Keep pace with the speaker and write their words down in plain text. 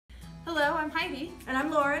I'm Heidi. And I'm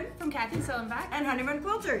Lauren From cathyssewvac and Run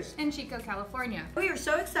Quilters in Chico, California. We are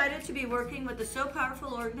so excited to be working with the So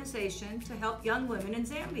Powerful organization to help young women in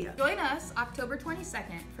Zambia. Join us October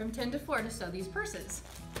 22nd from 10 to 4 to sew these purses.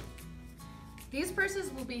 These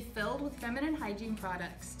purses will be filled with feminine hygiene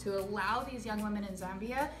products to allow these young women in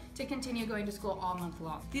Zambia to continue going to school all month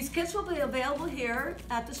long. These kits will be available here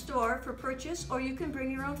at the store for purchase, or you can bring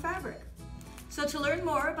your own fabric. So to learn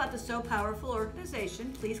more about the So Powerful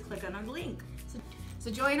organization, please click on our link. So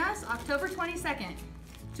join us October 22nd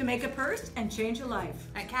to make a purse and change a life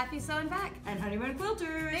at cathyssewvac and Run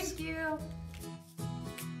Quilters. Thank you.